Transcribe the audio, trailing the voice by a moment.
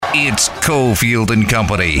It's Cofield and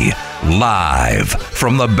Company, live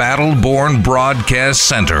from the Battle-Born Broadcast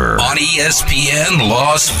Center on ESPN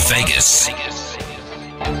Las Vegas.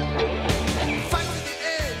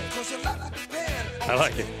 I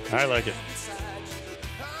like it.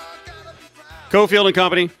 Cofield and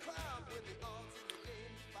Company.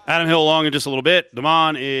 Adam Hill along in just a little bit.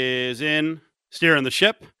 Damon is in, steering the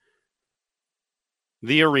ship.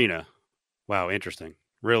 The arena. Wow, interesting.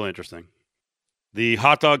 Real interesting. The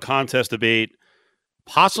hot dog contest debate,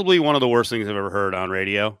 possibly one of the worst things I've ever heard on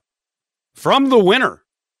radio. From the winner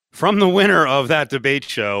of that debate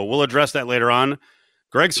show. We'll address that later on.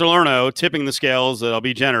 Greg Salerno tipping the scales, I'll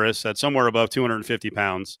be generous, at somewhere above 250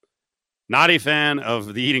 pounds. Not a fan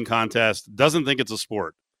of the eating contest. Doesn't think it's a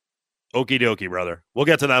sport. Okie dokie, brother. We'll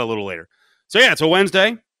get to that a little later. So, yeah, it's a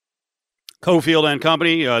Wednesday. Cofield and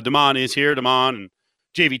Company. Damon is here. Damon and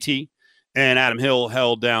JVT and Adam Hill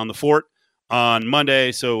held down the fort on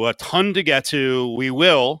Monday. So a ton to get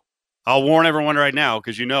to. I'll warn everyone right now,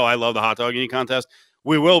 because you know I love the hot dog eating contest.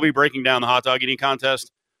 We will be breaking down the hot dog eating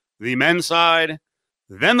contest, the men's side,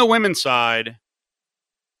 then the women's side,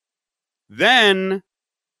 then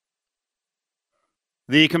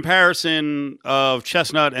the comparison of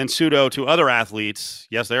Chestnut and Pseudo to other athletes.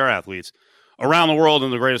 Yes, they are athletes around the world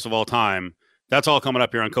and the greatest of all time. That's all coming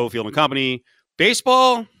up here on Cofield and Company.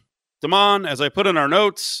 Baseball, Damon, as I put in our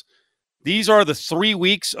notes, these are the 3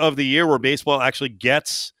 weeks of the year where baseball actually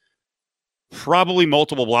gets probably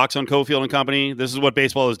multiple blocks on Cofield and Company. This is what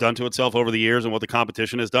baseball has done to itself over the years and what the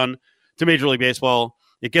competition has done to Major League Baseball.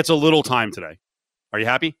 It gets a little time today. Are you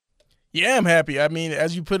happy? Yeah, I'm happy. I mean,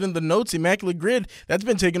 as you put in the notes, Immaculate Grid, that's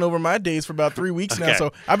been taking over my days for about 3 weeks now.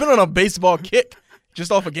 So I've been on a baseball kick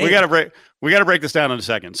just off a game. We got to break this down in a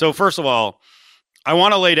second. So first of all, I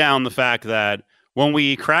want to lay down the fact that when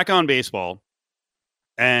we crack on baseball,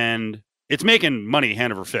 and it's making money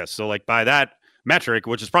hand over fist. So like by that metric,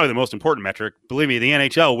 which is probably the most important metric, believe me, the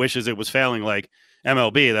NHL wishes it was failing like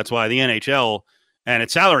MLB. That's why the NHL and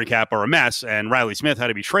its salary cap are a mess. And Riley Smith had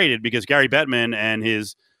to be traded because Gary Bettman and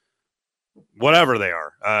his whatever they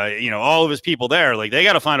are, all of his people there, like they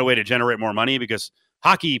got to find a way to generate more money because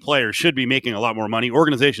hockey players should be making a lot more money.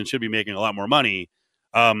 Organizations should be making a lot more money.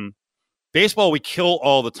 Baseball, we kill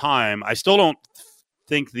all the time. I still don't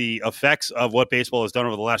think the effects of what baseball has done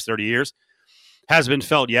over the last 30 years has been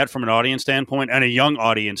felt yet from an audience standpoint and a young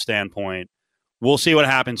audience standpoint. We'll see what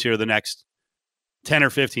happens here the next 10 or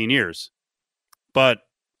 15 years. But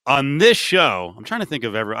on this show, I'm trying to think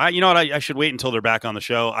of I should wait until they're back on the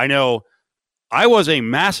show. I know I was a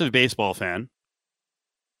massive baseball fan.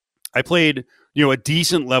 I played, a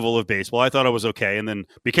decent level of baseball. I thought I was okay, and then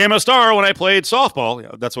became a star when I played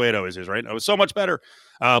softball. That's the way it always is, right? I was so much better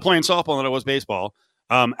playing softball than I was baseball.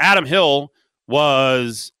 Adam Hill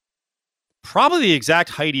was probably the exact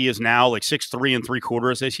height he is now, like 6'3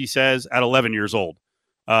 3/4, as he says, at 11 years old.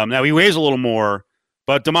 Now, he weighs a little more,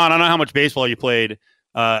 but Damon, I don't know how much baseball you played.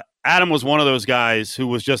 Adam was one of those guys who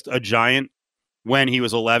was just a giant when he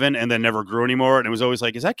was 11 and then never grew anymore. And it was always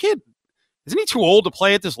like, isn't he too old to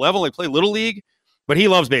play at this level? Like play Little League? But he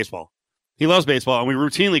loves baseball. He loves baseball. And we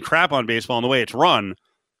routinely crap on baseball and the way it's run.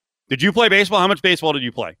 Did you play baseball? How much baseball did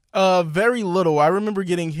you play? Very little. I remember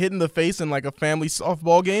getting hit in the face in like a family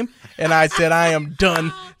softball game. And I said, I am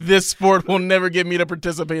done. This sport will never get me to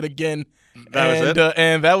participate again. That was it?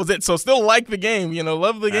 And that was it. So still like the game,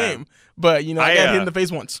 love the game. But, I got hit in the face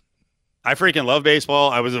once. I freaking love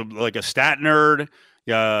baseball. I was like a stat nerd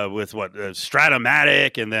with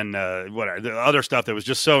Stratomatic and then the other stuff that was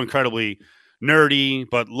just so incredibly nerdy,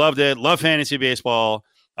 but loved it. Loved fantasy baseball.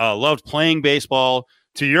 Loved playing baseball.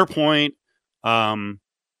 To your point, I'm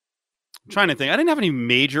trying to think. I didn't have any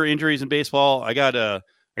major injuries in baseball. I got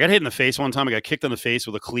hit in the face one time. I got kicked in the face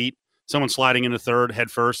with a cleat. Someone sliding into third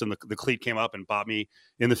head first, and the cleat came up and bopped me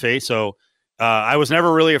in the face. So I was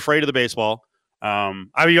never really afraid of the baseball. I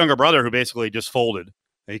have a younger brother who basically just folded.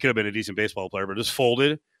 He could have been a decent baseball player, but just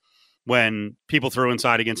folded when people threw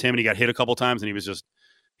inside against him, and he got hit a couple times, and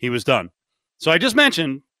he was done. So I just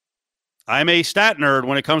mentioned I'm a stat nerd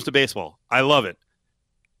when it comes to baseball. I love it.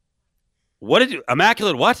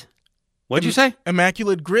 Immaculate what? What'd you say?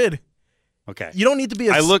 Immaculate Grid. Okay. You don't need to be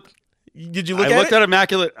Did you look at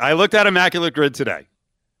it? I looked at Immaculate Grid today.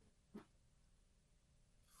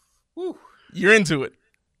 Whew. You're into it.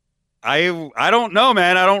 I don't know,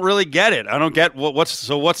 man. I don't really get it. I don't get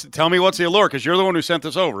tell me what's the allure, because you're the one who sent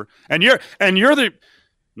this over. And you're the, I'm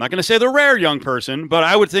not going to say the rare young person, but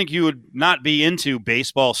I would think you would not be into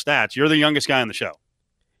baseball stats. You're the youngest guy on the show.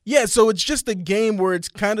 Yeah, so it's just a game where it's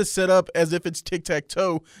kind of set up as if it's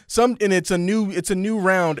tic-tac-toe. And it's a new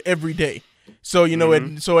round every day. So,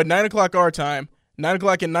 at 9 o'clock our time, 9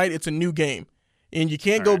 o'clock at night, it's a new game. And you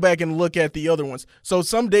can't go back and look at the other ones. So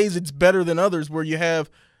some days it's better than others where you have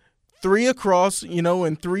 3 across,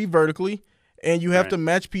 and 3 vertically, and you have to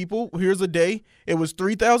match people. Here's a day. It was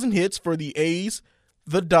 3,000 hits for the A's,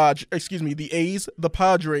 the A's, the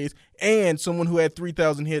Padres, and someone who had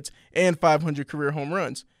 3,000 hits and 500 career home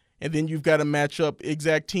runs. And then you've got to match up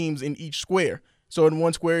exact teams in each square. So in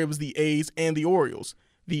one square, it was the A's and the Orioles,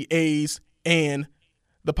 the A's and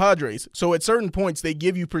the Padres. So at certain points, they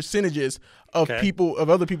give you percentages of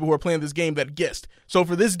other people who are playing this game that guessed. So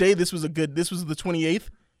for this day, this was the 28th.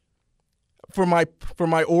 For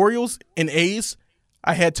my Orioles and A's,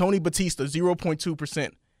 I had Tony Batista, 0.2%.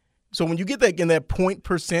 So when you get that in that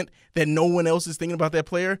 0.% that no one else is thinking about that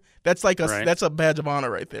player, that's like that's a badge of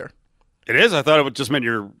honor right there. It is? I thought it just meant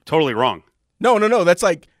you're totally wrong. No. That's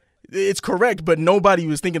like, it's correct, but nobody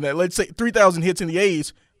was thinking that. Let's say 3,000 hits in the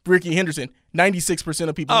A's, Ricky Henderson, 96%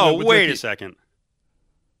 of people. Oh, wait a second.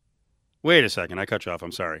 I cut you off.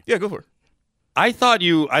 I'm sorry. Yeah, go for it. I thought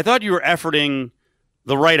you were efforting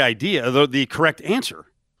the right idea, the correct answer.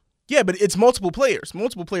 Yeah, but it's multiple players.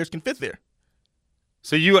 Multiple players can fit there.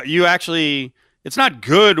 So you actually, it's not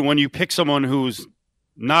good when you pick someone who's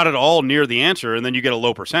not at all near the answer and then you get a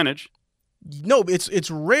low percentage. No, it's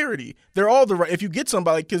rarity. They're all the right. If you get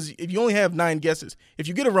somebody, because if you only have 9 guesses, if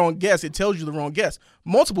you get a wrong guess, it tells you the wrong guess.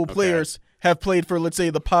 Multiple players have played for, let's say,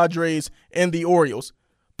 the Padres and the Orioles,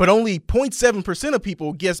 but only 0.7% of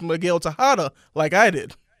people guessed Miguel Tejada like I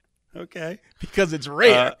did. Okay. Because it's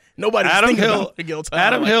rare. Nobody's thinking about Miguel Tejada.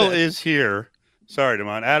 Adam Hill is here. Sorry,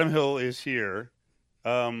 Damon. Adam Hill is here.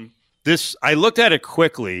 I looked at it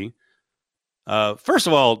quickly. First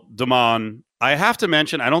of all, Damon, I have to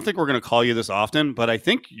mention, I don't think we're going to call you this often, but I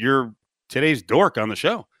think you're today's dork on the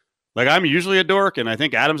show. Like, I'm usually a dork, and I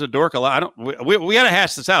think Adam's a dork a lot. We got to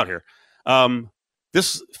hash this out here.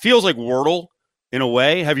 This feels like Wordle in a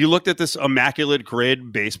way. Have you looked at this Immaculate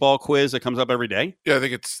Grid baseball quiz that comes up every day? Yeah, I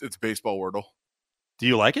think it's baseball Wordle. Do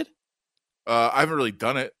you like it? I haven't really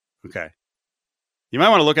done it. Okay. You might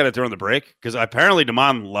want to look at it during the break, because apparently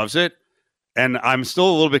Damon loves it, and I'm still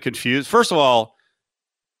a little bit confused. First of all,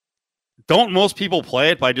 don't most people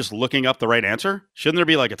play it by just looking up the right answer? Shouldn't there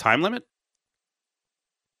be like a time limit?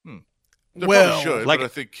 There probably should, but I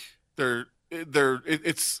think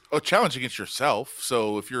it's a challenge against yourself.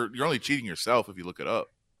 So if you're only cheating yourself if you look it up.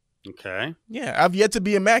 Okay. Yeah, I've yet to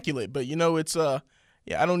be immaculate, but it's I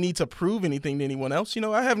don't need to prove anything to anyone else.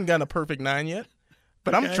 I haven't gotten a perfect 9 yet,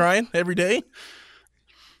 but I'm trying every day.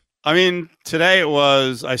 I mean, today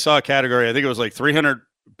I saw a category, I think it was like 300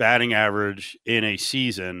 batting average in a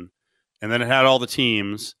season, and then it had all the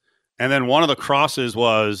teams, and then one of the crosses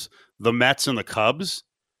was the Mets and the Cubs,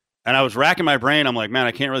 and I was racking my brain. I'm like, man,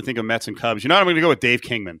 I can't really think of Mets and Cubs. You know what? I'm going to go with Dave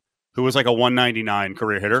Kingman, who was like a 199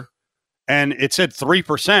 career hitter, and it said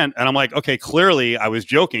 3%, and I'm like, okay, clearly I was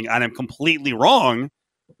joking, and I'm completely wrong.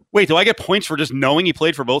 Wait, do I get points for just knowing he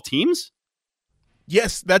played for both teams?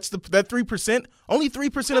 Yes, that's that 3%. Only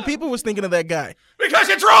 3% of people was thinking of that guy. Because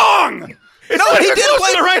it's wrong. He did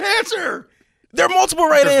play the right answer. There are multiple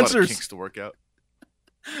right answers. A lot of kinks to work out.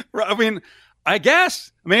 I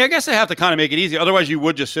guess they have to kind of make it easy. Otherwise, you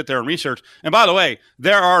would just sit there and research. And by the way,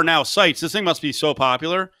 there are now sites. This thing must be so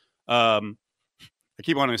popular. I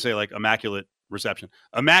keep wanting to say like Immaculate Reception,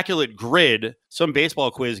 Immaculate Grid, some baseball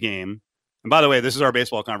quiz game. And by the way, this is our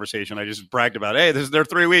baseball conversation. I just bragged about, hey, this is their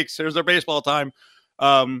 3 weeks. Here's their baseball time.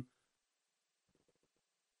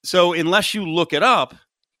 So unless you look it up,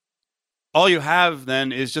 all you have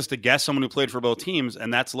then is just to guess someone who played for both teams,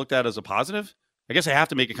 and that's looked at as a positive. I guess I have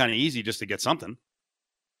to make it kind of easy just to get something.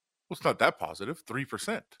 Well, it's not that positive.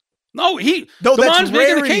 3%. No, that's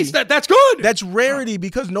making the case that's good. That's rarity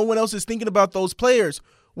because no one else is thinking about those players.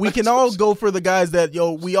 We can all go for the guys that,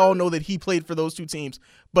 we all know that he played for those two teams.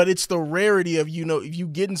 But it's the rarity of, if you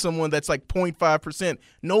getting someone that's like 0.5%,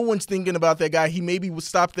 no one's thinking about that guy. He maybe was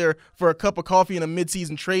stopped there for a cup of coffee in a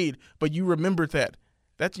midseason trade, but you remembered that.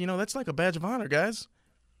 That's, that's like a badge of honor, guys.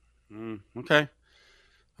 Okay. I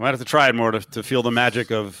might have to try it more to feel the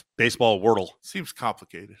magic of baseball Wordle. Seems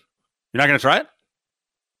complicated. You're not going to try it?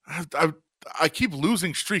 I keep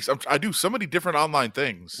losing streaks. I do so many different online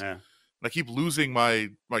things. Yeah. And I keep losing my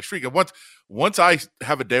streak. And once I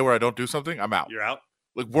have a day where I don't do something, I'm out. You're out?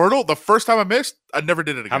 Like Wordle, the first time I missed, I never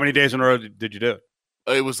did it again. How many days in a row did you do it?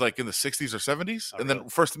 It was like in the 60s or 70s. And then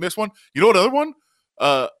first to miss one. You know what other one?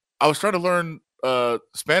 I was trying to learn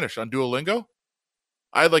Spanish on Duolingo.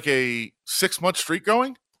 I had like a 6-month streak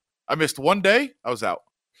going. I missed one day. I was out.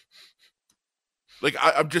 Like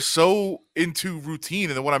I'm just so into routine.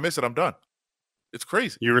 And then when I miss it, I'm done. It's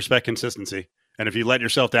crazy. You respect consistency. And if you let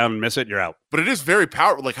yourself down and miss it, you're out. But it is very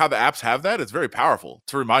powerful. Like how the apps have that, it's very powerful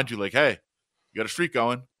to remind you, like, hey, you got a streak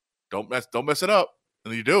going. Don't mess it up.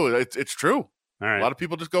 And you do. It's true. All right. A lot of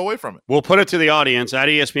people just go away from it. We'll put it to the audience at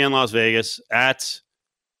ESPN Las Vegas at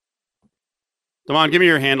Damon, give me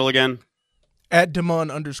your handle again. At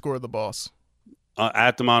Damon_the boss.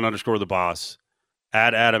 At Damon_the boss.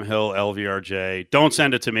 At Adam Hill LVRJ. Don't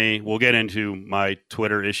send it to me. We'll get into my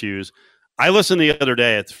Twitter issues. I listened the other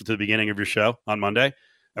day at the beginning of your show on Monday,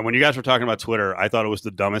 and when you guys were talking about Twitter, I thought it was the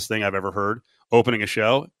dumbest thing I've ever heard opening a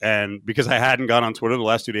show. And because I hadn't gone on Twitter the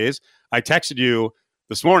last 2 days, I texted you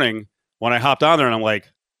this morning when I hopped on there, and I'm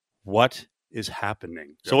like, what is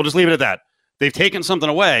happening? So we'll just leave it at that. They've taken something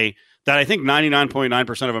away that I think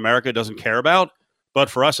 99.9% of America doesn't care about. But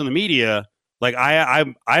for us in the media, like I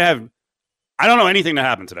don't know anything that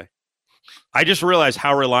happened today. I just realized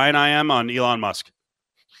how reliant I am on Elon Musk.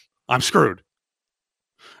 I'm screwed.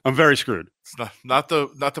 I'm very screwed. It's not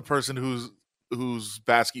the person whose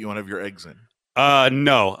basket you want to have your eggs in.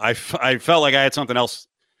 No, I felt like I had something else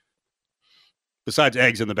besides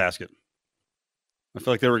eggs in the basket. I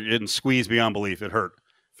feel like they were getting squeezed beyond belief. It hurt.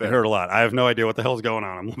 Fair. It hurt a lot. I have no idea what the hell is going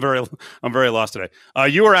on. I'm very lost today.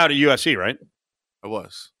 You were out at UFC, right? I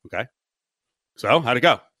was. Okay. So how'd it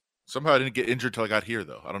go? Somehow I didn't get injured till I got here,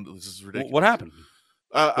 though. This is ridiculous. What happened?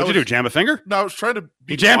 What'd you do? Jam a finger? No, I was trying to be.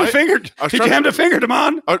 He jammed a finger. He jammed a finger,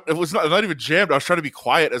 Damon. It was not even jammed. I was trying to be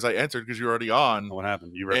quiet as I entered because you were already on. What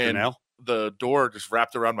happened? You ripped your nail? The door just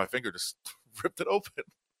wrapped around my finger, just ripped it open.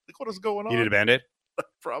 Like, what is going on? You need a Band-Aid?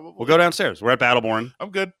 Probably. We'll go downstairs. We're at Battleborn. I'm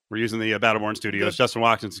good. We're using the Battleborn studios. Justin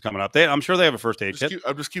Watkins is coming up. I'm sure they have a first aid kit.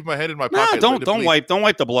 I'm just keeping my head in my pocket. Don't wipe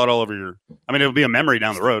the blood all over your. I mean, it'll be a memory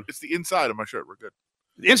down the road. It's the inside of my shirt. We're good.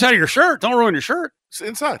 The inside of your shirt. Don't ruin your shirt. It's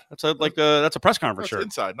inside. That's a press conference shirt.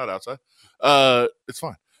 Inside, not outside. It's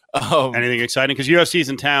fine. Anything exciting? Because UFC's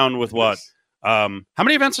in town with what? How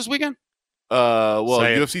many events this weekend?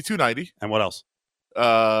 UFC 290. And what else?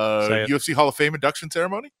 UFC Hall of Fame induction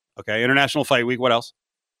ceremony. Okay, International Fight Week. What else?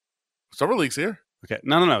 Summer League's here. Okay,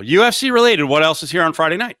 no. UFC related. What else is here on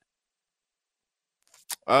Friday night?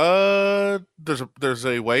 There's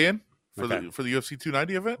a weigh-in for the UFC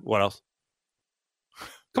 290 event. What else?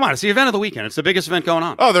 Come on, it's the event of the weekend. It's the biggest event going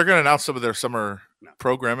on. Oh, they're going to announce some of their summer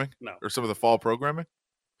programming, or some of the fall programming.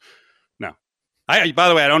 No. By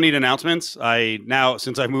the way, I don't need announcements.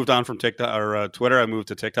 Since I moved on from TikTok or Twitter, I moved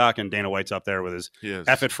to TikTok, and Dana White's up there with his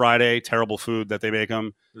F It Friday, terrible food that they make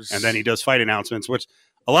him, and then he does fight announcements, which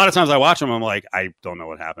a lot of times I watch him, I'm like, I don't know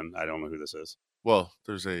what happened. I don't know who this is. Well,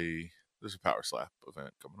 there's a power slap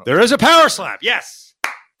event coming up. There is a power slap. Yes.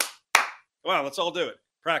 Wow, let's all do it.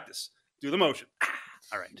 Practice. Do the motion.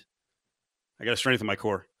 All right. I got to strengthen my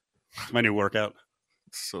core. It's my new workout.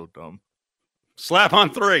 It's so dumb. Slap on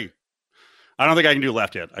 3. I don't think I can do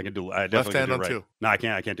left yet. I definitely left hand can do on right. 2. No, I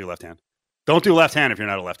can't. I can't do left hand. Don't do left hand if you're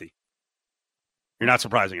not a lefty. You're not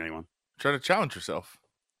surprising anyone. Try to challenge yourself.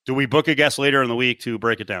 Do we book a guest later in the week to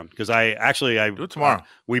break it down? Because I do it tomorrow.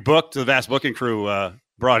 We booked the Vast Booking Crew.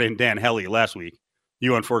 Brought in Dan Helly last week.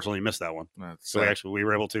 You unfortunately missed that one. So we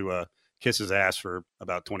were able to kiss his ass for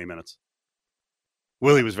about 20 minutes.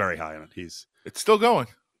 Willie was very high on it. It's still going.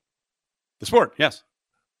 The sport, yes.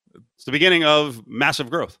 It's the beginning of massive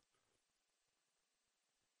growth.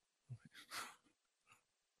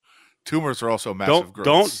 Tumors are also massive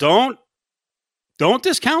growth. Don't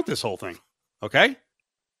discount this whole thing. Okay?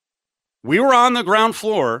 We were on the ground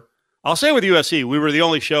floor. I'll say with UFC, we were the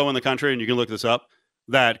only show in the country, and you can look this up,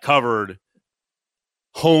 that covered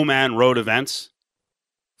home and road events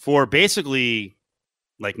for basically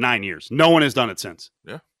like 9 years. No one has done it since.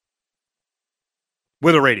 Yeah.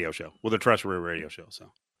 With a radio show, with a terrestrial radio show.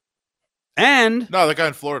 So, and no, that guy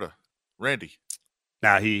in Florida, Randy.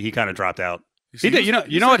 Nah, he kind of dropped out. He did.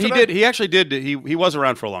 You know what he did? He actually did. He was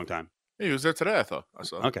around for a long time. Yeah, he was there today. I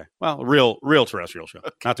saw. Okay. Well, a real terrestrial show. Okay.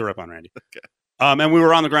 Not to rip on Randy. Okay. And we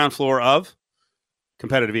were on the ground floor of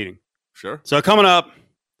competitive eating. Sure. So coming up,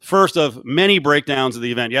 first of many breakdowns of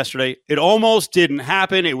the event yesterday. It almost didn't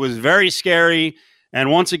happen. It was very scary. And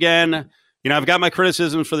once again, I've got my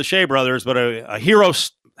criticisms for the Shea brothers, but a hero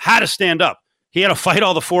had to stand up. He had to fight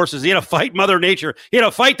all the forces. He had to fight Mother Nature. He had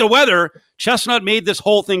to fight the weather. Chestnut made this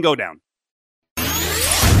whole thing go down.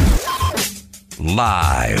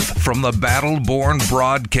 Live from the Battleborn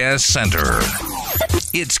Broadcast Center,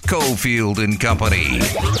 it's Cofield and Company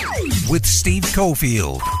with Steve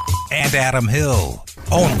Cofield and Adam Hill,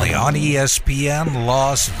 only on ESPN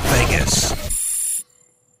Las Vegas.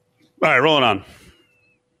 All right, rolling on.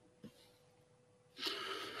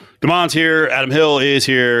 Damon's here. Adam Hill is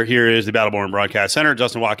here. Here is the Battleborn Broadcast Center.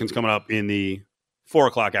 Justin Watkins coming up in the 4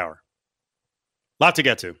 o'clock hour. Lot to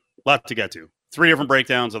get to. 3 different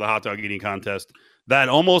breakdowns of the hot dog eating contest that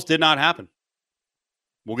almost did not happen.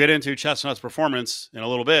 We'll get into Chestnut's performance in a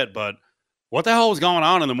little bit, but what the hell was going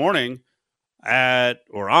on in the morning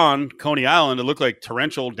on Coney Island? It looked like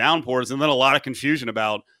torrential downpours and then a lot of confusion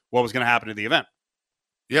about what was going to happen at the event.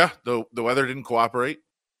 Yeah, the weather didn't cooperate,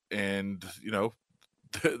 and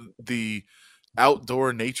the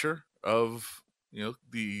outdoor nature of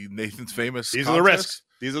the Nathan's Famous. These are the risks.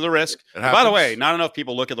 These are the risks. By the way, not enough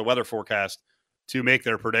people look at the weather forecast to make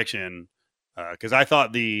their prediction, because I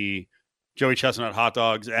thought the Joey Chestnut hot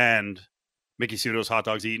dogs and Mickey Sudo's hot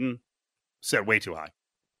dogs eaten set way too high.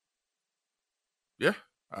 Yeah.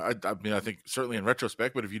 I mean, I think certainly in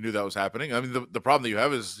retrospect, but if you knew that was happening, I mean, the problem that you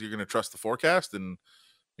have is you're going to trust the forecast, and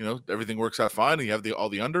everything works out fine, and you have all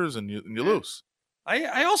the unders, and you lose.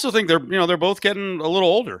 I also think they're both getting a little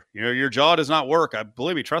older. Your jaw does not work.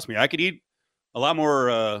 Believe me, trust me, I could eat a lot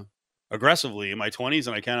more aggressively in my 20s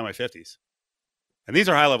than I can in my 50s, and these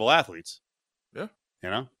are high level athletes. Yeah,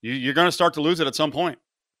 you're going to start to lose it at some point.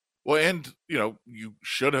 Well, and you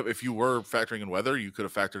should have, if you were factoring in weather, you could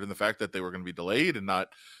have factored in the fact that they were going to be delayed and not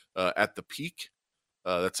at the peak.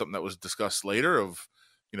 That's something that was discussed later. Of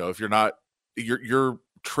if you're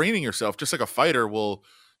training yourself just like a fighter will,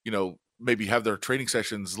 maybe have their training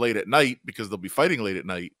sessions late at night because they'll be fighting late at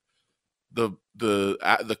night. The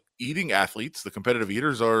eating athletes, the competitive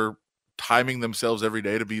eaters, are timing themselves every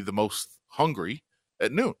day to be the most hungry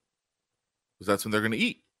at noon, because that's when they're going to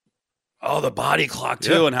eat. Oh, the body clock,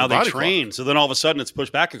 too, and how they train. Clock. So then all of a sudden it's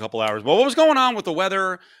pushed back a couple hours. Well, what was going on with the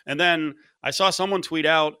weather? And then I saw someone tweet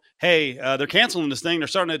out, hey, they're canceling this thing. They're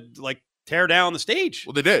starting to, tear down the stage.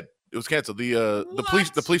 Well, they did. It was canceled.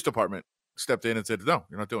 The police department stepped in and said, no,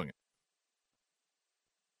 you're not doing it.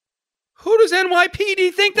 Who does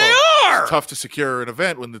NYPD think they are? It's tough to secure an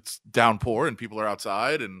event when it's downpour and people are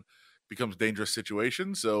outside and becomes a dangerous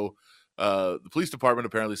situation. So the police department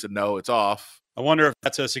apparently said, no, it's off. I wonder if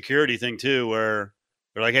that's a security thing, too, where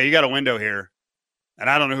they're like, hey, you got a window here. And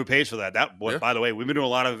I don't know who pays for that. By the way, we've been doing a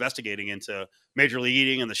lot of investigating into Major League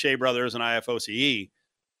Eating and the Shea Brothers and IFOCE.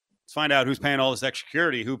 Let's find out who's paying all this extra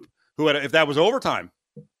security. Who had, if that was overtime,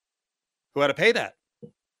 who had to pay that?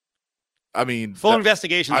 I mean, full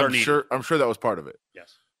investigations are needed. I'm sure that was part of it.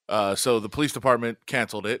 Yes. So the police department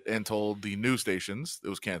canceled it and told the news stations it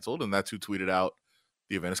was canceled, and that's who tweeted out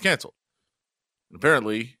the event is canceled. And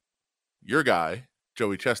apparently, your guy,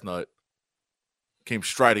 Joey Chestnut, came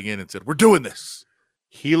striding in and said, we're doing this.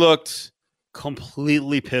 He looked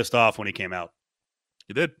completely pissed off when he came out.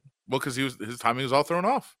 He did. Well, because his timing was all thrown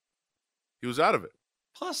off. He was out of it.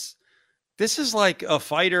 Plus, this is like a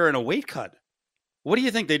fighter in a weight cut. What do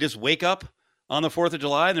you think? They just wake up on the 4th of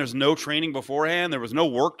July and there's no training beforehand? There was no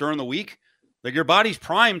work during the week? Like, your body's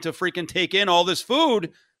primed to freaking take in all this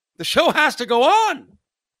food. The show has to go on.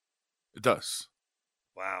 It does.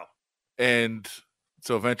 Wow. And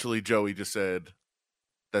so eventually Joey just said,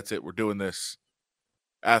 that's it. We're doing this.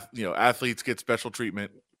 Athletes get special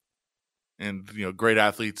treatment, and, great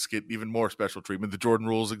athletes get even more special treatment. The Jordan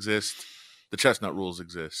rules exist. The Chestnut rules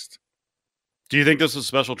exist. Do you think this is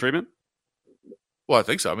special treatment? Well, I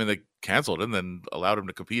think so. I mean, they canceled and then allowed him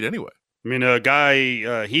to compete anyway. I mean, a guy,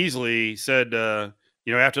 Heasley, said,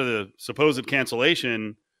 after the supposed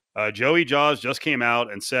cancellation, Joey Jaws just came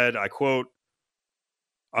out and said, I quote,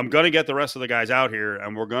 I'm going to get the rest of the guys out here,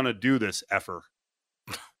 and we're going to do this effer.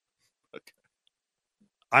 Okay.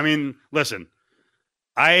 I mean, listen,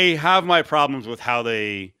 I have my problems with how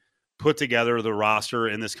they put together the roster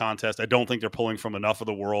in this contest. I don't think they're pulling from enough of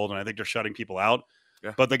the world, and I think they're shutting people out.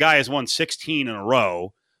 Yeah. But the guy has won 16 in a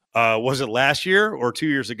row. Was it last year or 2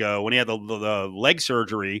 years ago when he had the leg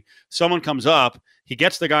surgery? Someone comes up, he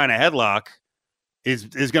gets the guy in a headlock, is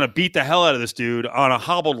going to beat the hell out of this dude on a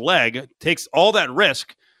hobbled leg, takes all that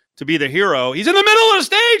risk to be the hero. He's in the middle of the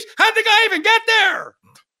stage. How'd the guy even get there?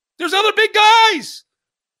 There's other big guys.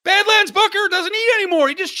 Badlands Booker doesn't eat anymore.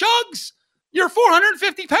 He just chugs. You're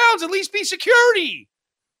 450 pounds. At least be security.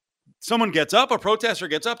 Someone gets up, a protester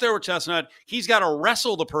gets up there with Chestnut. He's got to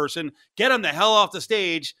wrestle the person, get him the hell off the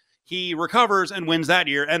stage. He recovers and wins that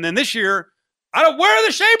year. And then this year, where are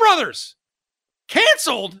the Shea Brothers?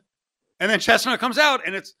 Canceled. And then Chestnut comes out,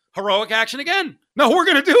 and it's heroic action again. No, we're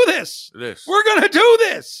going to do this. We're going to do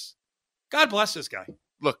this. God bless this guy.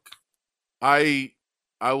 Look, I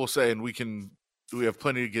will say, and we have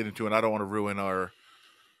plenty to get into, and I don't want to ruin our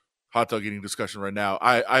hot dog eating discussion right now.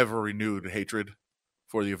 I have a renewed hatred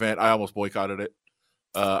for the event. I almost boycotted it.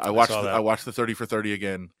 I watched the 30 for 30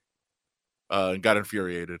 again and got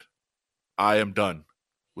infuriated. I am done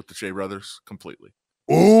with the Shea Brothers completely.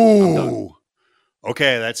 Ooh.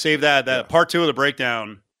 Okay, save that. Part 2 of the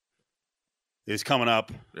breakdown is coming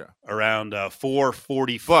up Yeah. around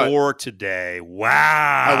 4:44 today.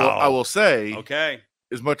 Wow. I will say, okay.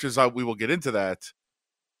 as much as we will get into that,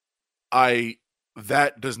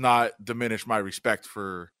 that does not diminish my respect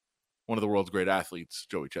for one of the world's great athletes,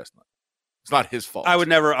 Joey Chestnut. It's not his fault. I'm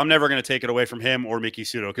never going to take it away from him or Miki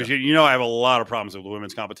Sudo because you know I have a lot of problems with the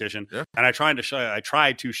women's competition, and I tried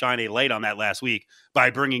to shine a light on that last week by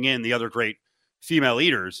bringing in the other great female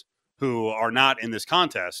leaders who are not in this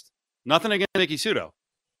contest. Nothing against Miki Sudo,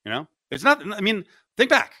 it's not. I mean, think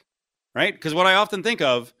back, right? Because what I often think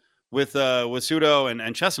of with Sudo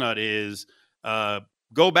and Chestnut is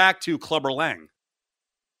go back to Clubber Lang,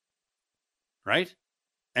 right?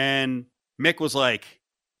 And Mick was like,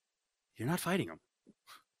 "You're not fighting him."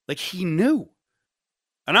 Like he knew.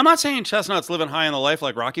 And I'm not saying Chestnut's living high on life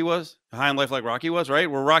like Rocky was, right?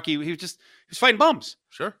 Where Rocky, he was fighting bums.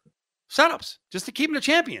 Sure. Setups, just to keep him a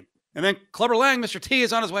champion. And then Clubber Lang, Mr. T,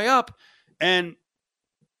 is on his way up. And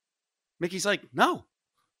Mickey's like, "No,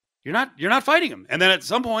 you're not fighting him." And then at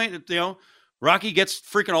some point, Rocky gets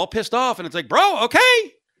freaking all pissed off. And it's like, "Bro,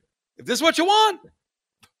 okay, if this is what you want."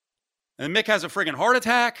 And Mick has a freaking heart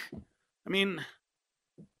attack. I mean,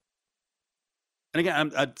 and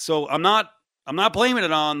again, I'm not blaming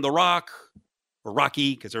it on The Rock or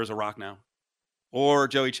Rocky, because there's a Rock now, or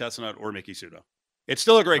Joey Chestnut or Miki Sudo. It's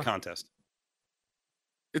still a great contest.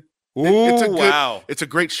 It's a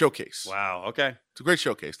great showcase. Wow. Okay. It's a great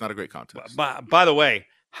showcase, not a great contest. By the way,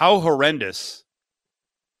 how horrendous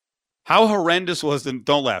was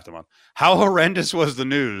don't laugh, Damon. How horrendous was the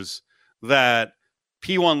news that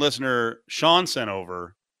P1 listener Sean sent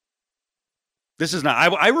over? This is not,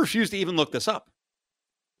 I refuse to even look this up.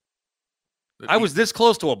 I was this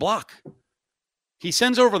close to a block. He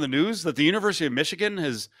sends over the news that the University of Michigan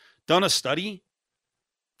has done a study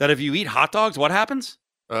that if you eat hot dogs, what happens?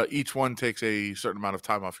 Each one takes a certain amount of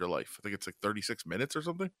time off your life. I think it's like 36 minutes or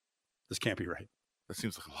something. This can't be right. That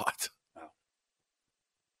seems like a lot. Wow.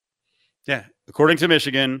 Yeah. According to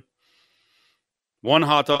Michigan, one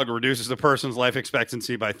hot dog reduces the person's life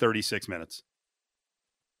expectancy by 36 minutes.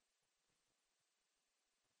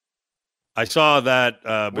 I saw that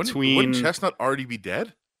Wouldn't Chestnut already be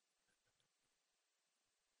dead?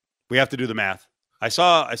 We have to do the math. I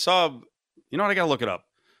saw, you know what? I got to look it up.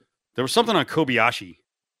 There was something on Kobayashi.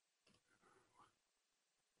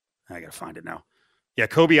 I got to find it now. Yeah,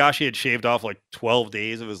 Kobayashi had shaved off like 12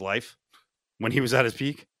 days of his life when he was at his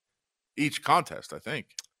peak. Each contest, I think.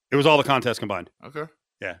 It was all the contests combined. Okay.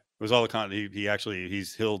 Yeah, it was all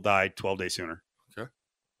the he'll die 12 days sooner. Okay.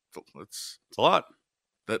 It's a lot.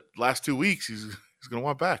 That last 2 weeks, he's going to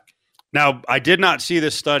want back. Now, I did not see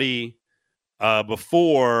this study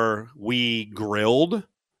before we grilled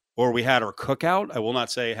or we had our cookout. I will not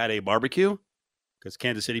say had a barbecue because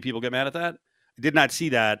Kansas City people get mad at that. I did not see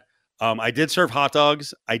that. I did serve hot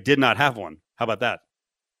dogs. I did not have one. How about that?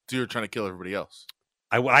 So you were trying to kill everybody else.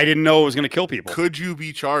 I didn't know it was going to kill people. Could you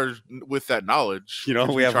be charged with that knowledge?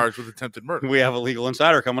 We have charged with attempted murder. We have a legal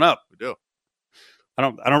insider coming up. We do. I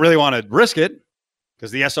don't really want to risk it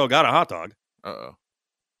because the SO got a hot dog. Uh-oh.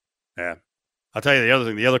 Yeah. I'll tell you the other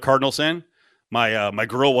thing. The other cardinal sin, my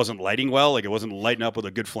grill wasn't lighting well. Like it wasn't lighting up with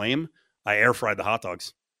a good flame. I air fried the hot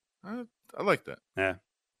dogs. I like that. Yeah.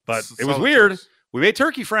 But it was weird. We made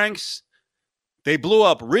turkey franks. They blew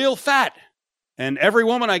up real fat. And every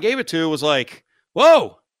woman I gave it to was like,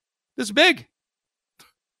 "Whoa, this is big."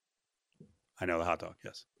 I know the hot dog,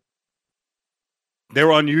 yes. They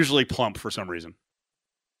were unusually plump for some reason.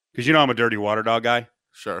 Because I'm a dirty water dog guy.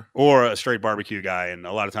 Sure. Or a straight barbecue guy. And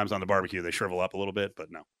a lot of times on the barbecue, they shrivel up a little bit.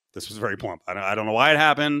 But no, this was very plump. I don't know why it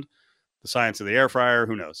happened. The science of the air fryer,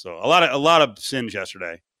 who knows? So a lot of sins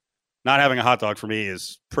yesterday. Not having a hot dog for me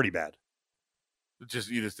is pretty bad. You just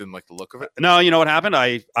didn't like the look of it? No, you know what happened?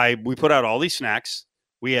 We put out all these snacks.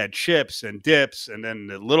 We had chips and dips and then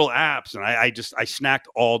the little apps. And I snacked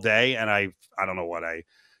all day. And I don't know what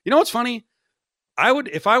you know what's funny?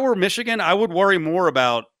 If I were Michigan, I would worry more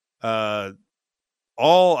about all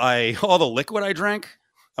the liquid I drank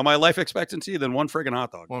on my life expectancy than one friggin'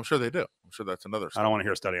 hot dog. Well, I'm sure they do. I'm sure that's another study. I don't want to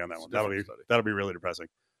hear a study on that one. That'll be really depressing.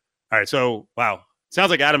 All right. So, wow.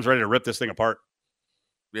 Sounds like Adam's ready to rip this thing apart.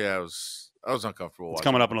 Yeah, I was uncomfortable. It's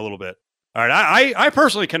coming up in a little bit. All right. I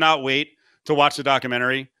personally cannot wait to watch the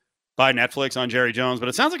documentary by Netflix on Jerry Jones, but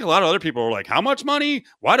it sounds like a lot of other people were like, "How much money?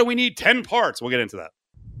 Why do we need 10 parts?" We'll get into that.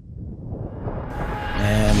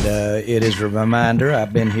 And it is a reminder,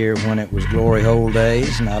 I've been here when it was glory hole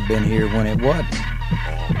days, and I've been here when it wasn't.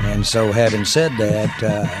 And so having said that,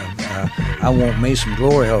 I want me some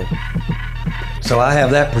glory hole. So I have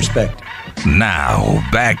that perspective. Now,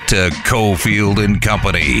 back to Cofield and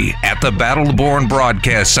Company at the Battleborn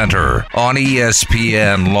Broadcast Center on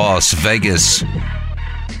ESPN Las Vegas.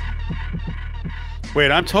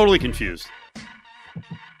 Wait, I'm totally confused.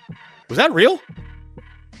 Was that real?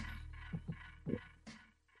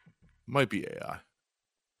 Might be AI.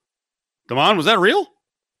 Damon, was that real?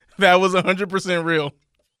 That was 100% real.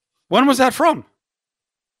 When was that from?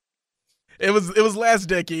 It was last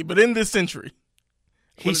decade, but in this century.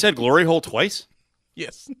 He said glory hole twice?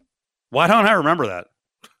 Yes. Why don't I remember that?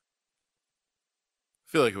 I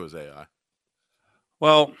feel like it was AI.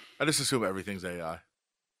 Well, I just assume everything's AI.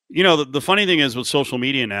 You know, the funny thing is with social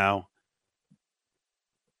media now,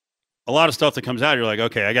 a lot of stuff that comes out, you're like,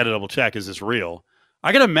 okay, I got to double check. Is this real?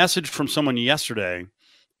 I got a message from someone yesterday,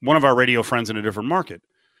 one of our radio friends in a different market,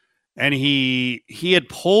 and he had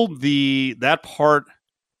pulled that part.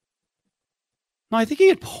 No, I think he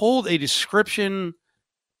had pulled a description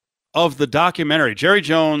of the documentary. Jerry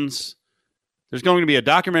Jones, there's going to be a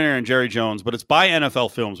documentary on Jerry Jones, but it's by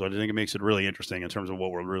NFL Films, so I think it makes it really interesting in terms of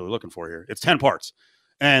what we're really looking for here. It's 10 parts,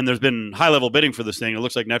 and there's been high-level bidding for this thing. It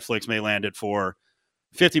looks like Netflix may land it for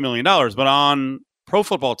 $50 million, but on Pro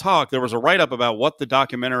Football Talk, there was a write-up about what the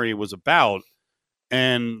documentary was about,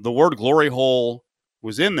 and the word glory hole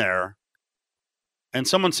was in there, and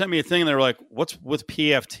someone sent me a thing, and they were like, what's with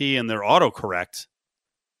PFT and their autocorrect?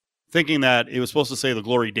 Thinking that it was supposed to say the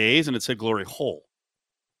glory days, and it said glory hole.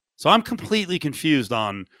 So I'm completely confused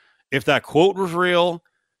on if that quote was real,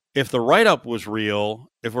 if the write-up was real,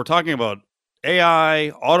 if we're talking about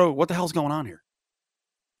AI, auto, what the hell's going on here?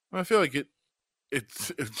 I feel like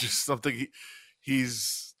it's just something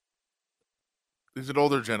he's an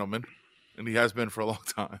older gentleman, and he has been for a long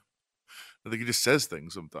time. I think he just says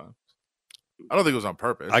things sometimes. I don't think it was on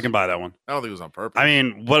purpose. I can buy that one. I don't think it was on purpose. I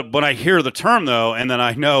mean, when I hear the term, though, and then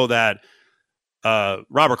I know that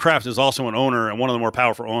Robert Kraft is also an owner and one of the more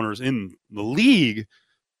powerful owners in the league,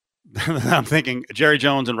 I'm thinking Jerry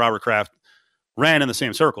Jones and Robert Kraft ran in the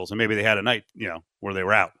same circles, and maybe they had a night, where they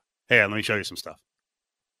were out. Hey, let me show you some stuff.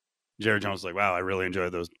 Jerry Jones was like, wow, I really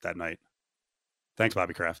enjoyed that night. Thanks,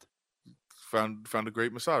 Bobby Kraft. Found a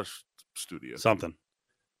great massage studio. Something.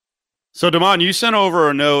 So, Damon, you sent over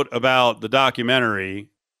a note about the documentary,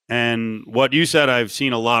 and what you said I've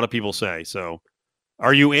seen a lot of people say. So,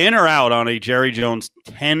 are you in or out on a Jerry Jones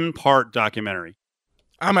 10-part documentary?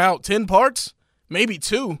 I'm out. 10 parts? Maybe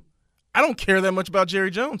 2. I don't care that much about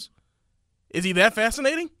Jerry Jones. Is he that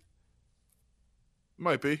fascinating?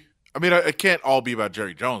 Might be. I mean, it can't all be about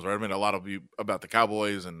Jerry Jones, right? I mean, a lot will be about the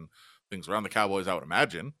Cowboys and things around the Cowboys, I would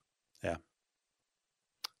imagine. Yeah.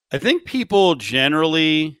 I think people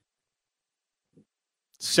generally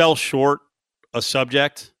sell short a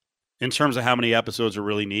subject in terms of how many episodes are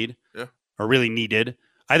really needed.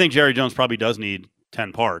 I think Jerry Jones probably does need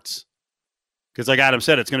 10 parts because, like Adam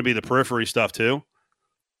said, it's going to be the periphery stuff too.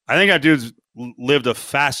 I think that dude's lived a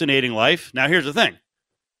fascinating life. Now, here's the thing.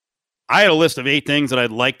 I had a list of 8 things that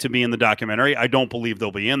I'd like to be in the documentary. I don't believe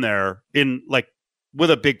they'll be in there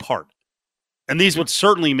with a big part. And these would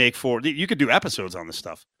certainly make you could do episodes on this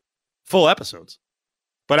stuff, full episodes.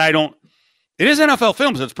 But it is NFL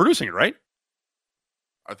Films that's producing it, right?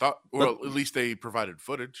 I thought, well, at least they provided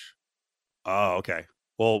footage. Oh, okay.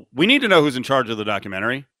 Well, we need to know who's in charge of the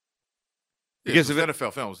documentary. Because if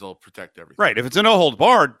NFL Films, they'll protect everything. Right. If it's a no hold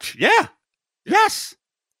barred, yeah. Yes.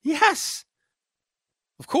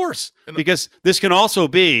 Of course. Because this can also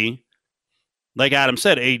be, like Adam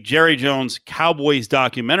said, a Jerry Jones Cowboys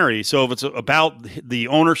documentary. So if it's about the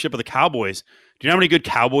ownership of the Cowboys, do you know how many good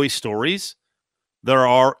Cowboys stories there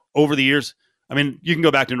are over the years? I mean, you can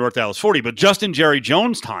go back to North Dallas 40, but just in Jerry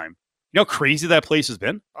Jones' time, you know how crazy that place has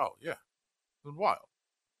been? Oh, yeah. It's been wild.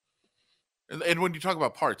 And when you talk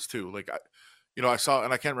about parts, too, like, I saw,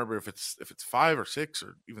 and I can't remember if it's 5 or 6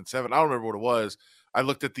 or even 7. I don't remember what it was. I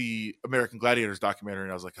looked at the American Gladiators documentary,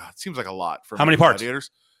 and I was like, it seems like a lot for how many parts? Gladiators.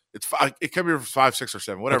 It's 5, it can be 5, 6, or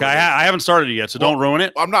 7, whatever. Okay, I haven't started it yet, so don't ruin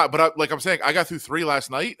it. I'm not, but I'm saying, I got through 3 last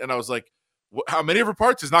night, and I was like, how many of her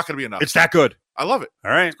parts is not going to be enough? It's that good. I love it.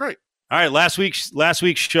 All right. It's great. All right, last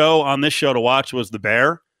week's show on this show to watch was The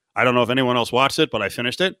Bear. I don't know if anyone else watched it, but I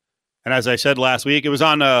finished it. And as I said last week, it was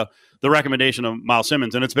on the recommendation of Miles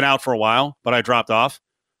Simmons, and it's been out for a while, but I dropped off.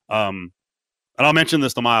 And I'll mention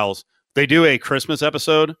this to Miles. They do a Christmas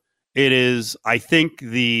episode. It is, I think,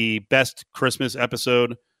 the best Christmas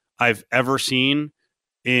episode I've ever seen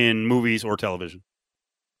in movies or television.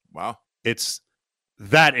 Wow. It's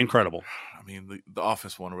that incrable. I mean, the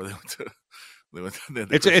Office one where they went to...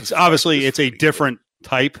 It's obviously it's a different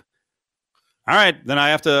type. All right, then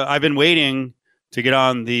I've been waiting to get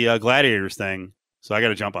on the Gladiators thing, so I got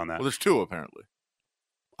to jump on that. Well, there's 2 apparently.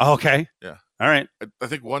 Oh, okay. Yeah. All right. I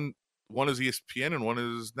think one is ESPN and one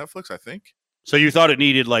is Netflix, I think. So you thought it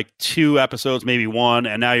needed like 2 episodes, maybe 1,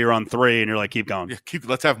 and now you're on 3, and you're like, keep going. Yeah,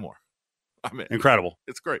 let's have more. I'm in. Incredible.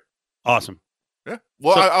 It's great. Awesome. Yeah.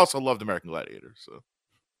 Well, So- I also loved American Gladiator. So.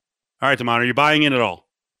 All right, Damon, are you buying in at all?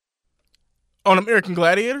 On American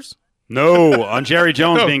Gladiators? No, on Jerry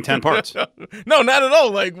Jones being 10 parts. No, not at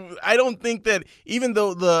all. Like, I don't think that even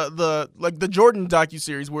though the Jordan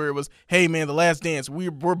docuseries where it was, hey man, The Last Dance,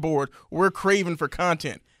 we're bored, we're craving for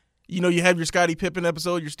content. You know, you have your Scottie Pippen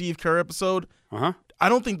episode, your Steve Kerr episode. Uh-huh. I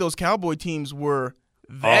don't think those Cowboy teams were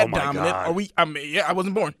that my dominant. God. I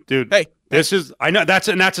wasn't born. Dude, hey, this is, I know, that's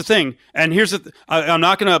the thing. And here's I'm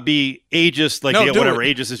not going to be ageist, like whatever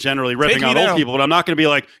ageist is generally ripping on old people, but I'm not going to be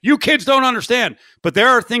like, you kids don't understand. But there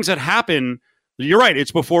are things that happen. You're right.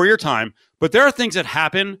 It's before your time. But there are things that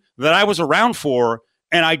happen that I was around for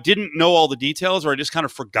and I didn't know all the details or I just kind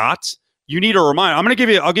of forgot. You need a reminder.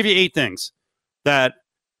 I'll give you 8 things that,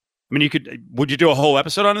 I mean, would you do a whole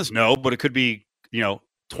episode on this? No, but it could be,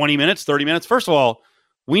 20 minutes, 30 minutes. First of all,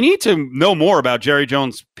 we need to know more about Jerry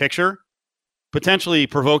Jones' picture, potentially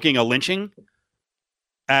provoking a lynching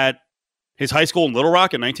at his high school in Little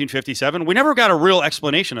Rock in 1957. We never got a real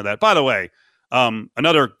explanation of that. By the way,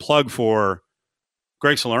 another plug for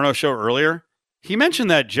Greg Salerno's show earlier. He mentioned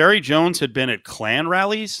that Jerry Jones had been at Klan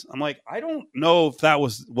rallies. I'm like, I don't know if that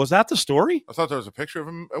was that the story? I thought there was a picture of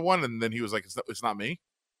him at one, and then he was like, "It's not me."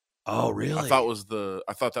 Oh, really? I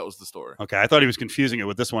thought that was the story. Okay, I thought he was confusing it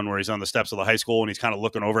with this one where he's on the steps of the high school and he's kind of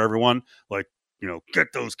looking over everyone, like,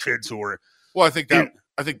 get those kids who are. Well, I think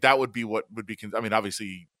that would be what would be. I mean,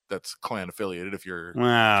 obviously that's Klan affiliated. If you're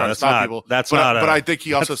trying to stop people, but I think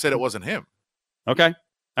he also said it wasn't him. Okay,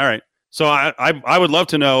 all right. So I would love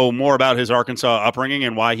to know more about his Arkansas upbringing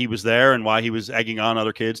and why he was there and why he was egging on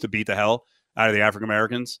other kids to beat the hell out of the African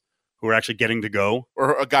Americans who were actually getting to go.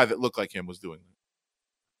 Or a guy that looked like him was doing that.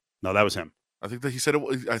 No, that was him. I think that he said it.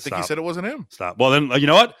 I think he said it wasn't him. Stop. Well, then you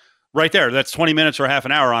know what? Right there, that's 20 minutes or half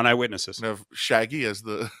an hour on Eyewitnesses. And have Shaggy as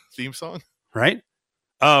the theme song, right?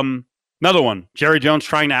 Another one. Jerry Jones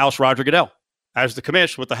trying to oust Roger Goodell as the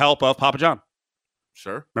commish with the help of Papa John.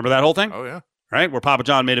 Sure. Remember that whole thing? Oh yeah. Right, where Papa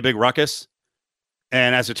John made a big ruckus,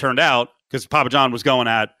 and as it turned out, because Papa John was going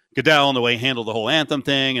at Goodell and the way he handled the whole anthem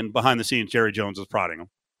thing, and behind the scenes, Jerry Jones was prodding him.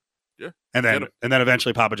 Yeah. And then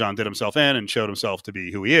eventually Papa John did himself in and showed himself to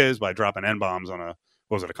be who he is by dropping N-bombs on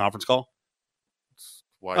a conference call?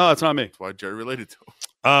 It's not me. That's why Jerry related to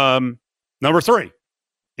him. Number 3,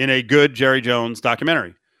 in a good Jerry Jones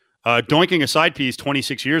documentary. Doinking a side piece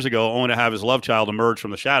 26 years ago, only to have his love child emerge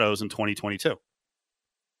from the shadows in 2022.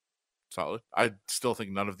 Solid. I still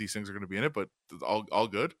think none of these things are going to be in it, but all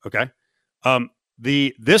good. Okay.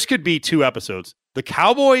 This could be 2 episodes. The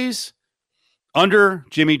Cowboys under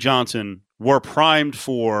Jimmy Johnson were primed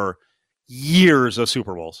for years of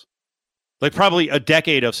Super Bowls, like probably a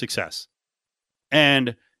decade of success.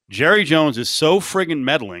 And Jerry Jones is so friggin'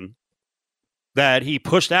 meddling that he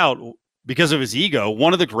pushed out, because of his ego,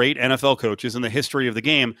 one of the great NFL coaches in the history of the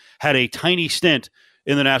game, had a tiny stint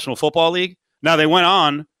in the National Football League. Now, they went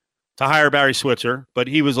on to hire Barry Switzer, but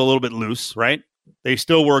he was a little bit loose, right? They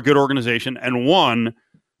still were a good organization and won.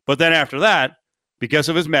 But then after that, because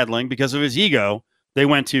of his meddling, because of his ego, they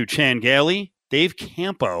went to Chan Gailey, Dave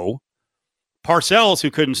Campo, Parcells,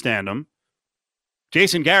 who couldn't stand him,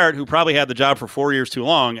 Jason Garrett, who probably had the job for 4 years too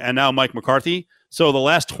long, and now Mike McCarthy. So the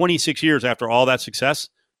last 26 years after all that success,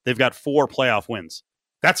 they've got 4 playoff wins.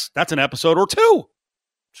 That's an episode or 2.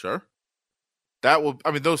 Sure.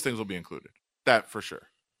 Those things will be included. That for sure.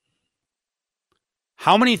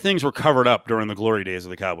 How many things were covered up during the glory days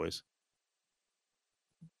of the Cowboys?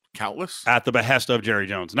 Countless. At the behest of Jerry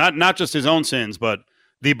Jones. Not just his own sins, but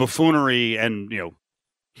the buffoonery and,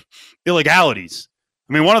 illegalities.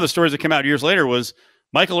 I mean, one of the stories that came out years later was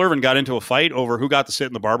Michael Irvin got into a fight over who got to sit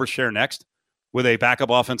in the barber's chair next with a backup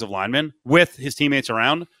offensive lineman with his teammates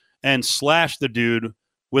around and slashed the dude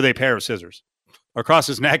with a pair of scissors across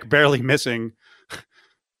his neck, barely missing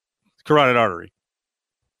carotid artery.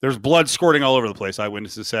 There's blood squirting all over the place,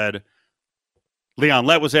 eyewitnesses said. Leon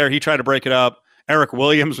Lett was there. He tried to break it up. Eric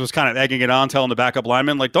Williams was kind of egging it on, telling the backup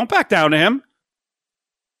lineman, like, don't back down to him.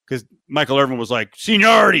 Because Michael Irvin was like,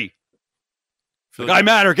 seniority. I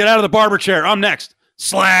matter. Get out of the barber chair. I'm next.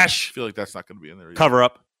 Slash. I feel like that's not going to be in there either. Cover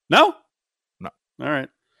up. No? No. All right.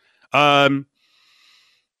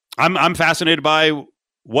 I'm fascinated by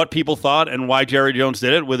what people thought and why Jerry Jones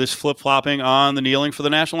did it with his flip-flopping on the kneeling for the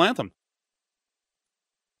national anthem.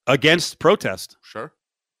 Against protest. Sure.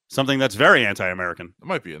 Something that's very anti-American. It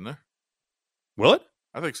might be in there. Will it?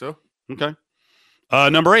 I think so. Okay.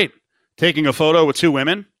 Number 8, taking a photo with 2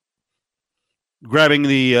 women grabbing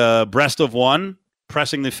the breast of one,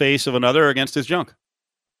 pressing the face of another against his junk.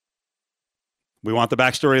 We want the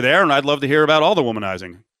backstory there, and I'd love to hear about all the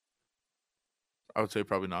womanizing. I would say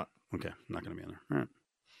probably not. Okay, not going to be in there. All right.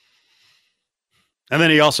 And then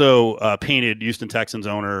he also painted Houston Texans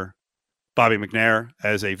owner Bobby McNair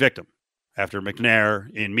as a victim after McNair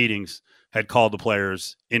in meetings had called the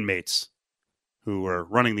players inmates who were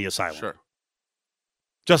running the asylum. Sure.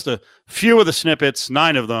 Just a few of the snippets,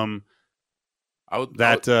 9 of them,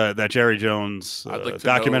 that Jerry Jones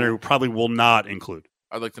documentary probably will not include.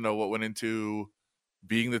 I'd like to know what went into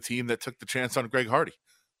being the team that took the chance on Greg Hardy.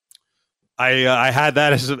 I had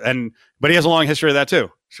that but he has a long history of that too.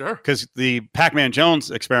 Sure. Because the Pac-Man Jones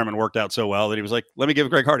experiment worked out so well that he was like, let me give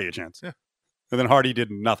Greg Hardy a chance. Yeah. And then Hardy did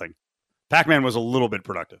nothing. Pac-Man was a little bit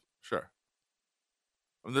productive. Sure.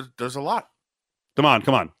 There's a lot. Come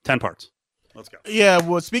on. 10 parts. Let's go. Yeah,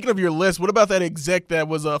 well, speaking of your list, what about that exec that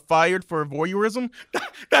was fired for voyeurism?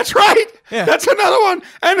 That's right. Yeah. That's another one.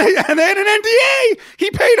 And they had an NDA. He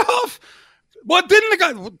paid off. What did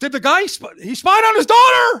the guy he spied on his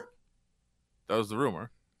daughter? That was the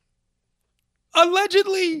rumor.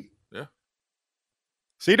 Allegedly. Yeah.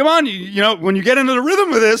 See, Damon, you know, when you get into the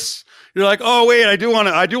rhythm of this, you're like, oh wait, I do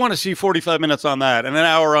want to see 45 minutes on that, and an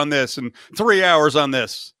hour on this, and 3 hours on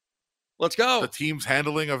this. Let's go. The team's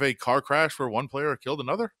handling of a car crash where one player killed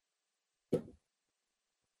another. Was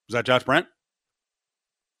that Josh Brent?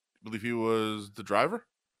 I believe he was the driver.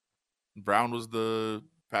 Brown was the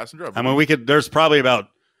passenger. I mean, there's probably about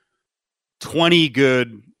 20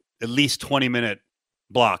 good, at least 20-minute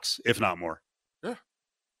blocks, if not more. Yeah.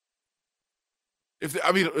 If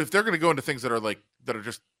they're going to go into things that are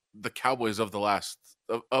just the Cowboys of the last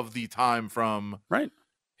of the time from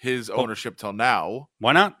his ownership till now,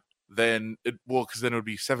 why not? Then because then it would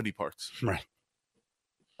be 70 parts. Right.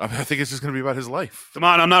 I think it's just going to be about his life. Come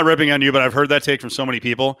on, I'm not ripping on you, but I've heard that take from so many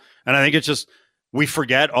people, and I think it's just we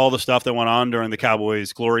forget all the stuff that went on during the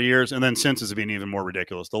Cowboys' glory years, and then since it's been even more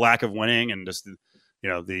ridiculous. The lack of winning and just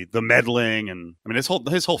the meddling, and I mean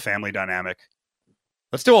his whole family dynamic.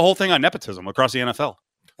 Let's do a whole thing on nepotism across the NFL,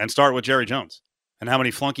 and start with Jerry Jones and how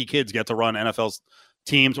many flunky kids get to run NFL's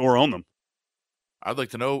teams or own them. I'd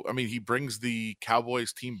like to know. I mean, he brings the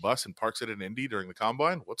Cowboys team bus and parks it in Indy during the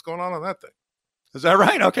combine. What's going on that thing? Is that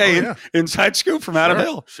right? Okay. Oh, yeah. Inside scoop from Adam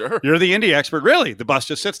Hill. Sure. You're the Indy expert. Really? The bus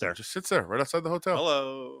just sits there. Just sits there right outside the hotel.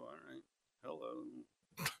 Hello. All right. Hello.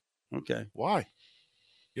 Okay. Why?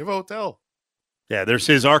 You have a hotel. Yeah, there's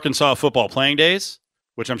his Arkansas football playing days,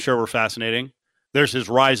 which I'm sure were fascinating. There's his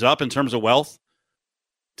rise up in terms of wealth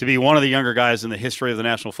to be one of the younger guys in the history of the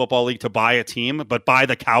National Football League to buy a team, but buy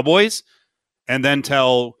the Cowboys and then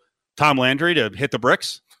tell Tom Landry to hit the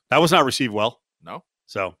bricks. That was not received well. No.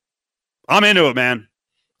 So I'm into it, man.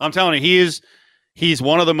 I'm telling you, he's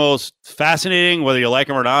one of the most fascinating, whether you like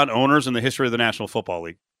him or not, owners in the history of the National Football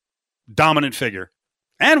League. Dominant figure.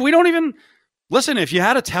 And we don't even listen, if you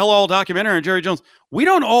had a tell-all documentary on Jerry Jones, we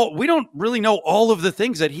don't really know all of the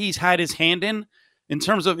things that he's had his hand in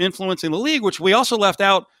terms of influencing the league, which we also left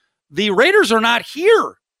out. The Raiders are not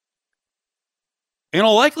here. In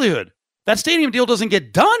all likelihood, that stadium deal doesn't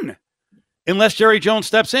get done unless Jerry Jones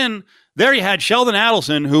steps in. There you had Sheldon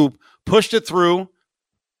Adelson, who pushed it through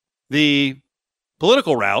the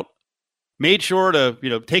political route, made sure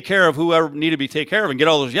to take care of whoever needed to be taken care of and get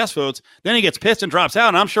all those yes votes. Then he gets pissed and drops out.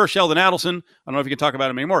 And I'm sure Sheldon Adelson, I don't know if you can talk about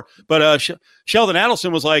him anymore, but Sheldon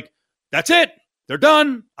Adelson was like, that's it. They're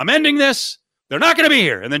done. I'm ending this. They're not going to be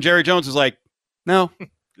here. And then Jerry Jones is like, no,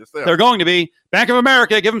 yes, they're going to be. Bank of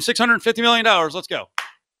America, give them $650 million. Let's go.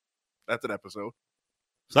 That's an episode.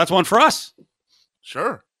 So that's one for us.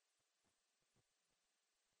 Sure.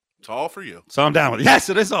 It's all for you. So I'm down with it. Yes,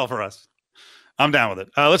 it is all for us. I'm down with it.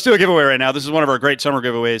 Let's do a giveaway right now. This is one of our great summer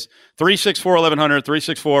giveaways. 364-1100,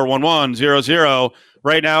 364-1100.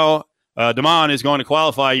 Right now, Damon is going to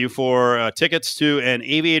qualify you for tickets to an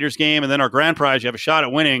Aviators game. And then our grand prize, you have a shot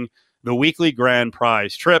at winning the weekly grand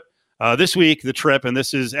prize trip. This week, the trip, and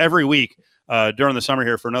this is every week during the summer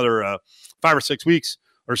here for another 5 or 6 weeks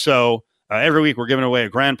or so. Every week, we're giving away a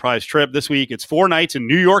grand prize trip. This week, it's 4 nights in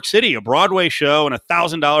New York City, a Broadway show, and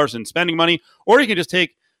 $1,000 in spending money. Or you can just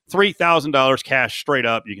take $3,000 cash straight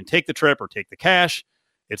up. You can take the trip or take the cash.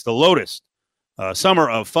 It's the Lotus Summer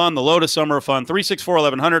of Fun, the Lotus Summer of Fun.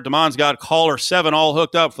 364-1100. Damon's got caller 7 all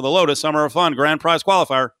hooked up for the Lotus Summer of Fun grand prize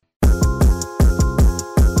qualifier.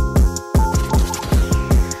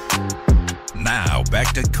 Now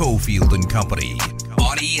back to Cofield and Company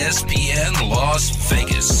on ESPN Las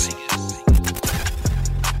Vegas.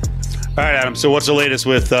 All right, Adam. So what's the latest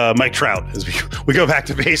with Mike Trout as we go back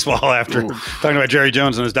to baseball after talking about Jerry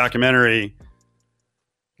Jones and his documentary?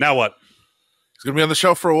 Now what? He's going to be on the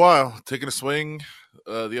shelf for a while. Taking a swing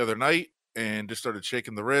the other night and just started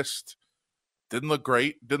shaking the wrist. Didn't look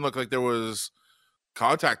great. Didn't look like there was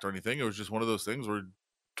contact or anything. It was just one of those things where he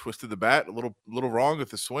twisted the bat a little wrong with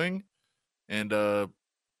the swing. And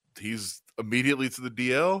he's immediately to the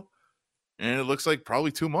DL. And it looks like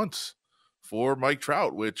probably 2 months for Mike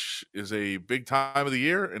Trout, which is a big time of the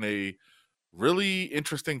year and a really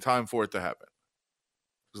interesting time for it to happen.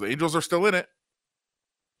 Because the Angels are still in it.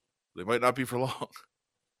 They might not be for long.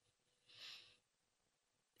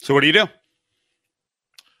 So what do you do?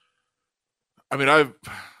 I mean,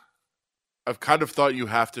 I've kind of thought you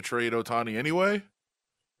have to trade Ohtani anyway,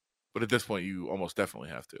 but at this point, you almost definitely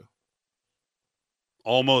have to.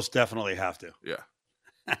 Almost definitely have to.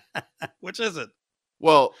 Yeah. Which is it?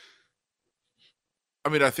 Well, I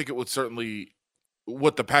mean, I think it would certainly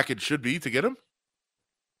what the package should be to get him.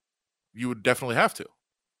 You would definitely have to.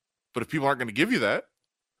 But if people aren't going to give you that,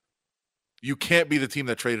 you can't be the team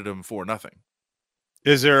that traded him for nothing.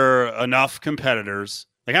 Is there enough competitors?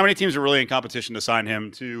 Like, how many teams are really in competition to sign him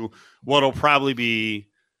to what'll probably be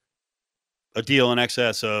a deal in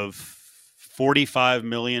excess of $45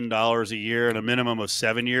 million a year and a minimum of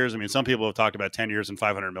 7 years? I mean, some people have talked about 10 years and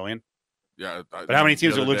 $500 million. Yeah. But how many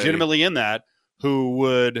teams are legitimately in that who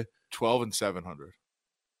would 12 and 700?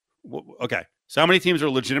 Okay. So how many teams are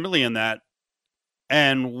legitimately in that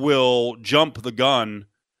and will jump the gun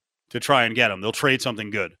to try and get him? They'll trade something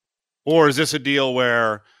good. Or is this a deal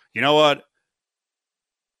where, you know what?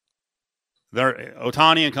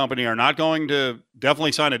 Ohtani and company are not going to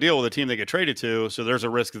definitely sign a deal with a team they get traded to, so there's a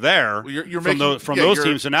risk there from those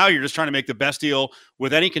teams. So now you're just trying to make the best deal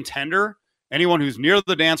with any contender, anyone who's near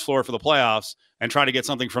the dance floor for the playoffs, and try to get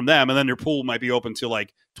something from them, and then your pool might be open to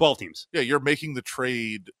like 12 teams. Yeah, you're making the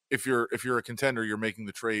trade. If you're a contender, you're making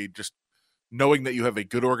the trade just knowing that you have a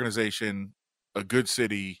good organization, a good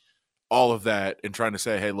city, all of that, and trying to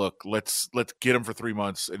say, hey, look, let's get him for 3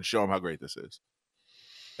 months and show him how great this is.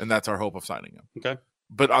 And that's our hope of signing him. Okay.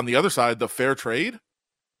 But on the other side, the fair trade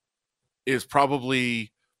is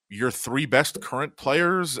probably your 3 best current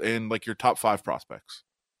players and like your top 5 prospects.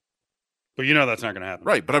 But you know that's not going to happen.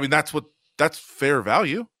 Right. But I mean, that's fair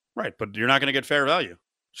value. Right. But you're not going to get fair value.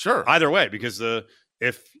 Sure. Either way, because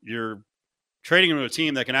if you're trading him to a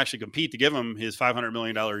team that can actually compete to give him his $500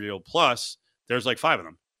 million deal plus, there's like 5 of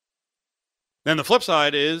them. Then the flip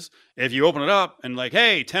side is if you open it up and like,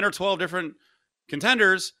 hey, 10 or 12 different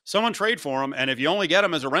contenders, someone trade for him, and if you only get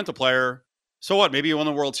him as a rental player, so what? Maybe you won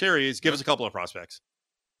the World Series. Give us a couple of prospects.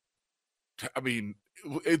 I mean,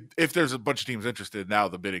 if there's a bunch of teams interested, now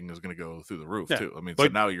the bidding is going to go through the roof too. I mean, so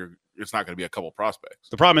now it's not going to be a couple prospects.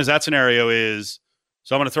 The problem is that scenario is,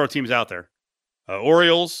 so I'm going to throw teams out there.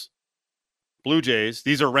 Orioles, Blue Jays.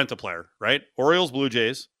 These are rent a player, right? Orioles, Blue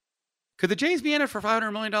Jays. Could the Jays be in it for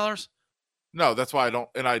 $500 million? No, that's why I don't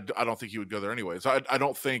think he would go there anyways. I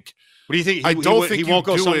don't think. What do you think? He won't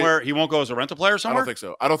go somewhere. He won't go as a rental player somewhere. I don't think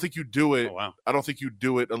so. I don't think you do it. Oh, wow. I don't think you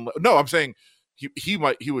do it. No, I'm saying he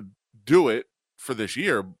would do it for this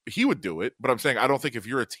year. He would do it, but I'm saying I don't think if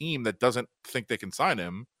you're a team that doesn't think they can sign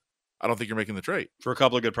him, I don't think you're making the trade for a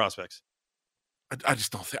couple of good prospects. I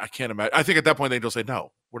just don't think. I can't imagine. I think at that point the Angels say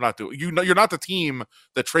no, we're not doing. You're not the team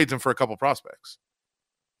that trades him for a couple prospects.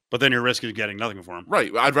 But then your risk is getting nothing for him.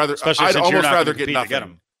 Right. I'd almost rather get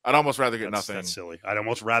nothing. I'd almost rather get nothing. That's silly. I'd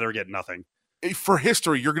almost rather get nothing. For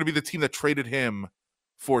history, you're going to be the team that traded him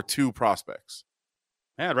for 2 prospects.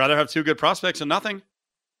 Yeah, I'd rather have 2 good prospects than nothing.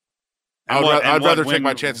 I'd rather take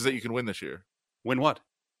my chances that you can win this year. Win what?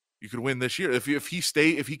 You could win this year. If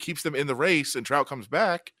he keeps them in the race and Trout comes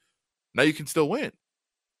back, now you can still win.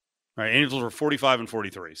 All right, Angels were 45 and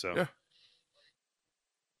 43, so. Yeah.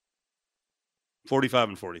 45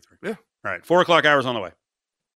 and 43. Yeah. All right, 4 o'clock hours on the way.